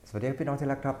สวัสดีพี่น้องที่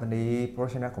รักครับวันนี้พระว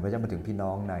จนะของพระเจ้ามาถึงพี่น้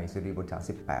องในซีรีส์บท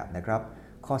ที่18นะครับ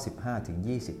ข้อ15ถึง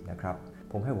20นะครับ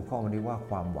ผมให้หัวข้อวันนี้ว่า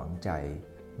ความหวังใจ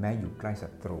แม้อยู่ใกล้ศั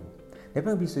ตรูในพร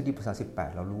ะคัมภีร์สดุดีบทที่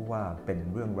18เรารู้ว่าเป็น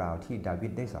เรื่องราวที่ดาวิ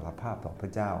ดได้สารภาพต่อพร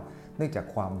ะเจ้าเนื่องจาก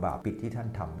ความบาปผิดที่ท่าน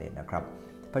ทำเนี่ยนะครับ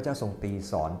พระเจ้าทรงตี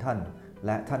สอนท่านแ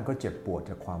ละท่านก็เจ็บปวด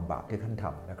จากความบาปที่ท่านท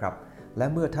ำนะครับและ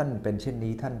เมื่อท่านเป็นเช่น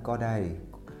นี้ท่านก็ได้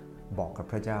บอกกับ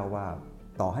พระเจ้าว่า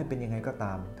ต่อให้เป็นยังไงก็ต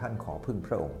ามท่านขอพึ่ง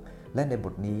พระองค์และในบ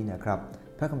ทนี้นะครับ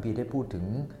พระคัมภีร์ได้พูดถึง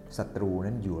ศัตรู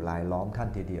นั้นอยู่รายล้อมท่าน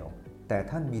ทีเดียวแต่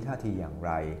ท่านมีท่าทีอย่างไ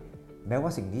รแม้ว่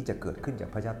าสิ่งนี้จะเกิดขึ้นจาก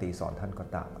พระเจ้าตีสอนท่านก็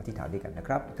ตามอธิษฐานด้วยกันนะค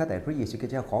รับข้าแต่พระเยซูคริส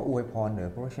ต์เจ้าขออวยพรเหนือ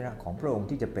พระวจนะของพระองค์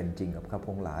ที่จะเป็นจริงกับข้าพ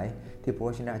งหลายที่พระว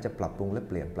จนะจะปรับปรุงและเ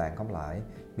ปลี่ยนแปลงข้าพงหลาย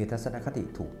มีทัศนคติ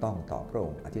ถูกต้องต่อพระอ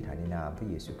งค์อธิษฐานในนามพระ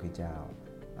เยซูคริสต์เจ้า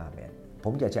อาเมนผ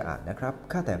มอยากจะอ่านนะครับ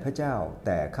ข้าแต่พระเจ้าแ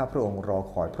ต่ข้าพระองค์รอ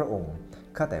คอยพระองค์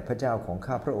ข้าแต่พระเจ้าของ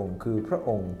ข้าพระองค์คือพระอ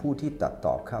งค์ผู้ที่ตรัสต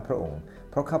อบข้าพระองค์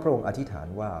เพราะข้าพระองค์อธิษฐาน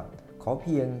ว่าขอเ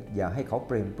พียงอย่าให้เขาเ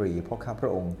ปรมปรีเพราะข้าพร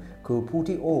ะองค์คือผู้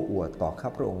ที่โอ้อวดต่อข้า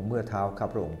พระองค์เมื่อเท้าข้า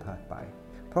พระองค์พลาดไป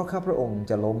เพราะข้าพระองค์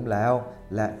จะล้มแล้ว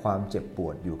และความเจ็บปว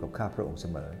ดอยู่กับข้าพระองค์เส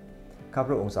มอข้าพ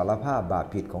ระองค์สารภาพบาป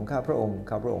ผิดของข้าพระองค์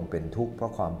ข้าพระองค์เป็นทุกข์เพรา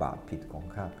ะความบาปผิดของ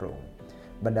ข้าพระองค์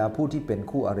บรรดาผู้ที่เป็น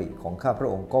คู่อริของข้าพระ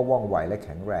องค์ก็ว่องไวและแ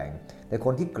ข็งแรงแต่ค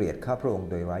นที่เกลียดข้าพระองค์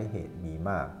โดยไร้เหตุมี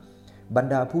มากบรร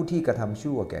ดาผู้ที่กระทำ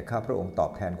ชั่วแก่ข้าพระองค์ตอ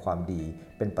บแทนความดี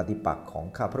เป็นปฏิปักษ์ของ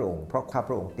ข้าพระองค์เพราะข้าพ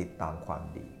ระองค์ติดตามความ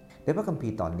ดีในพระคัมภี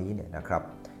ร์ตอนนี้เนี่ยนะครับ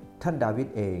ท่านดาวิด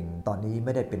เองตอนนี้ไ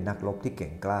ม่ได้เป็นนักรบที่เก่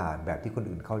งกล้าแบบที่คน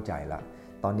อื่นเข้าใจละ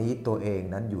ตอนนี้ตัวเอง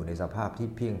นั้นอยู่ในสภาพที่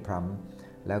เพลียงพล้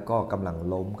ำแล้วก็กำลัง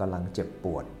ล้มกำลังเจ็บป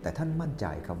วดแต่ท่านมั่นใจ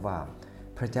ครับว่า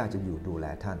พระเจ้าจะอยู่ดูแล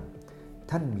ท่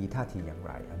านมีท่าทีอย่างไ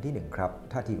รอันที่1ครับ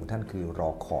ท่าทีของท่านคือรอ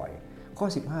คอยข้อ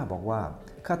15บอกว่า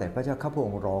ข้าแต่พระเจ้าข้าพระอ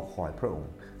งค์รอคอยพระองค์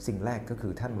สิ่งแรกก็คื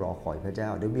อท่านรอคอยพระเจ้า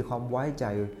โดยมีความไว้ใจ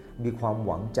มีความห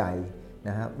วังใจน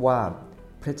ะฮะว่า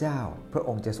พระเจ้าพระอ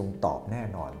งค์จะทรงตอบแน่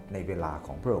นอนในเวลาข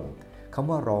องพระองค์คำ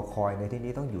ว่ารอคอยในที่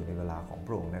นี้ต้องอยู่ในเวลาของพ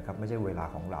ระองค์นะครับไม่ใช่เวลา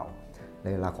ของเราใน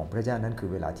เวลาของพระเจ้านั้นคือ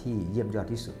เวลาที่เยี่ยมยอด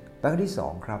ที่สุดประการที่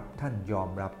2ครับท่านยอม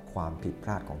รับความผิดพล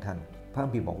าดของท่านพระคั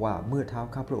มภีร์บอกว่าเมื่อเท้า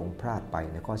ข้าพระองค์พลาดไป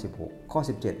ในข้อ16ข้อ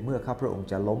17เมื่อข้าพระองค์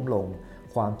จะล้มลง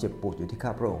ความเจ็บปวดอยู่ที่ข้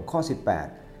าพระองค์ข้อ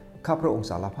18ข้าพระองค์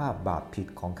สารภาพบาปผิด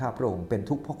ของข้าพระองค์เป็น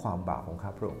ทุกข์เพราะความบาปของข้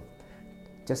าพระองค์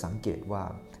จะสังเกตว่า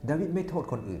ดาวิดไม่โทษ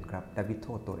คนอื่นครับดาวิดโท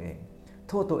ษตัวเอง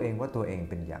ว่าตัวเอง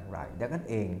เป็นอย่างไรดังนั้น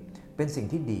เองเป็นสิ่ง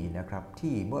ที่ดีนะครับ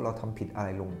ที่เมื่อเราทำผิดอะไร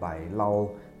ลงไปเรา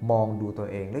มองดูตัว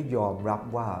เองและยอมรับ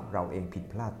ว่าเราเองผิด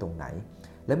พลาดตรงไหน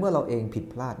และเมื่อเราเองผิด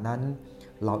พลาดนั้น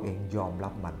เราเองยอมรั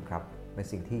บมันครับเป็น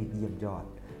สิ่งที่เยี่ยมยอด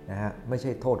นะฮะไม่ใ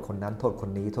ช่โทษคนนั้นโทษคน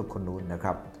นี้โทษคนนู้นนะค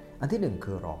รับอันที่1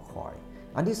คือรอคอย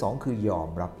อันที่2คือยอม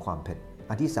รับความผิด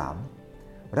อันที่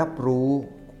3รับรู้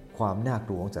ความน่าก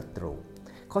ลัวของศัตรู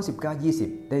ข้อ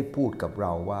19-20ได้พูดกับเร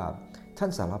าว่าท่าน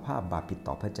สารภาพบาปผิด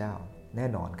ต่อพระเจ้าแน่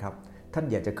นอนครับท่าน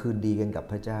อยากจะคืนดีกันกับ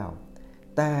พระเจ้า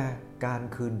แต่การ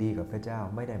คืนดีกับพระเจ้า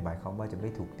ไม่ได้หมายความว่าจะไม่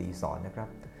ถูกตีสอนนะครับ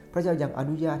พระเจ้ายังอ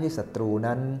นุญาตให้ศัตรู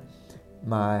นั้น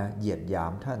มาเหยียดหยา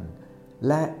มท่าน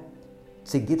และ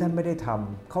สิ่งที่ท่านไม่ได้ท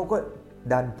ำเขาก็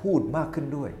ดันพูดมากขึ้น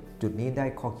ด้วยจุดนี้ได้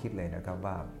ข้อคิดเลยนะครับ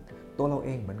ว่าตัวเราเอ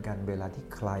งเหมือนกันเวลาที่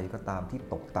ใครก็ตามที่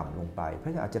ตกต่ำลงไปพร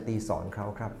ะเจ้าอาจจะตีสอนเขา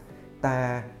ครับแต่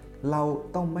เรา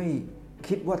ต้องไม่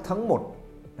คิดว่าทั้งหมด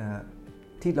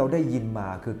ที่เราได้ยินมา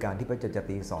คือการที่พระเจ้าจะ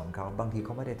ตีสอนเขาบางทีเข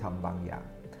าไม่ได้ทำบางอย่าง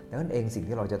ดังนั้นเองสิ่ง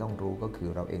ที่เราจะต้องรู้ก็คือ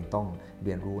เราเองต้องเ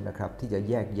รียนรู้นะครับที่จะ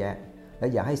แยกแยะและ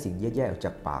อย่าให้สิ่งแย่ๆออกจ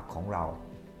ากปากของเรา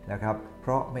นะครับเพ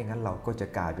ราะไม่งั้นเราก็จะ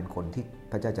กลายเป็นคนที่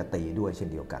พระเจ้าจะตีด้วยเช่น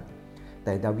เดียวกันแ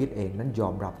ต่ดาวิดเองนั้นยอ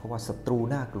มรับเพราะว่าศัตรู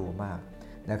น่ากลัวมาก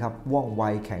นะครับว่องไว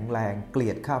แข็งแรงเกลี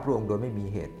ยดข้าพระองค์โดยไม่มี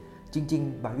เหตุจริง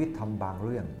ๆดาวิดทำบางเ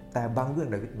รื่องแต่บางเรื่อง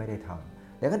ดาวิดไม่ได้ท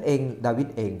ำดังนั้นเองดาวิด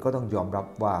เองก็ต้องยอมรับ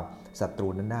ว่าศัตรู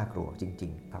นั้นน่ากลัวจริ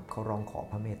งๆครับเขาร้องขอ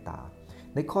พระเมตตา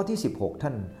ในข้อที่16ท่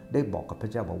านได้บอกกับพร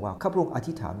ะเจ้าบอกว่าข้าพระองค์อ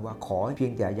ธิษฐานว่าขอเพีย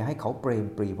งแต่อย่าให้เขาเปรม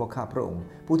ปรีเพราะข้าพระองค์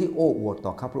ผู้ที่โอ้อวดต่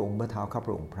อข้าพระองค์เมื่อเท้าข้าพ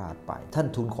ระองค์พลาดไปท่าน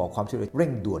ทูลขอความช่วยเหลือเร่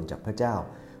งด่วนจากพระเจ้า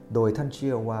โดยท่านเ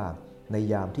ชื่อว่าใน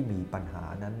ยามที่มีปัญหา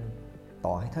นั้น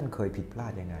ต่อให้ท่านเคยผิดพลา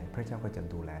ดยังไงพระเจ้าก็จะ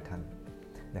ดูแลท่าน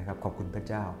นะครับขอบคุณพระ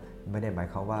เจ้าไม่ได้หมาย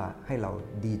ความว่าให้เรา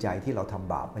ดีใจที่เราท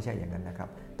ำบาปไม่ใช่อย่างนั้นนะครับ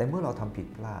แต่เมื่อเราทำผิด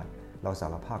พลาดเราสา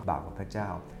รภาพบาปกับพระเจ้า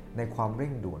ในความเร่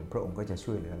งด่วนพระองค์ก็จะ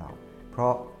ช่วยเหลือเราเพรา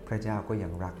ะพระเจ้าก็ยั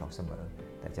งรักเราเสมอ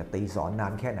แต่จะตีสอนนา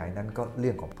นแค่ไหนนั้นก็เ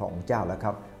รื่องของพระองค์เจ้าแล้วค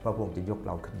รับพระองค์จะยกเ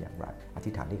ราขึ้นอย่างไรอ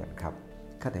ธิษฐานด้วยกันครับ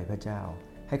ข้าแต่พระเจ้า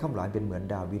ให้ข้าพเจ้าเป็นเหมือน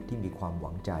ดาวิดที่มีความห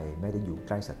วังใจไม่ได้อยู่ใ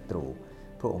กล้ศัตรู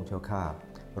พระองค์เจ้าข้า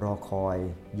รอคอย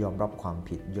ยอมรับความ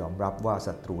ผิดยอมรับว่า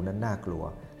ศัตรูนั้นน่ากลัว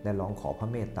และร้องขอพระ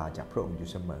เมตตาจากพระองค์อยู่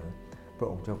เสมอพระ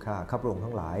องค์เจ้าข้าพระองค์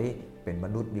ทั้งหลายเป็นม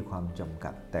นุษย์มีความจำ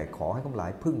กัดแต่ขอให้ข้าพเจ้า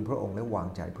พึ่งพระองค์และวาง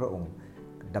ใจพระองค์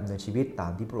ดำเนินชีวิตตา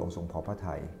มที่พระองค์ทรงพอพระ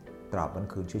ทัย ตราบวัน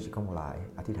คืนช่วยชีวิตของหลาย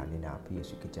อธิษฐานในนามพระเย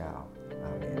ซูคริสต์เจ้าอ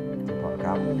าเมนขอบคุณค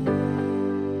รั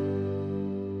บ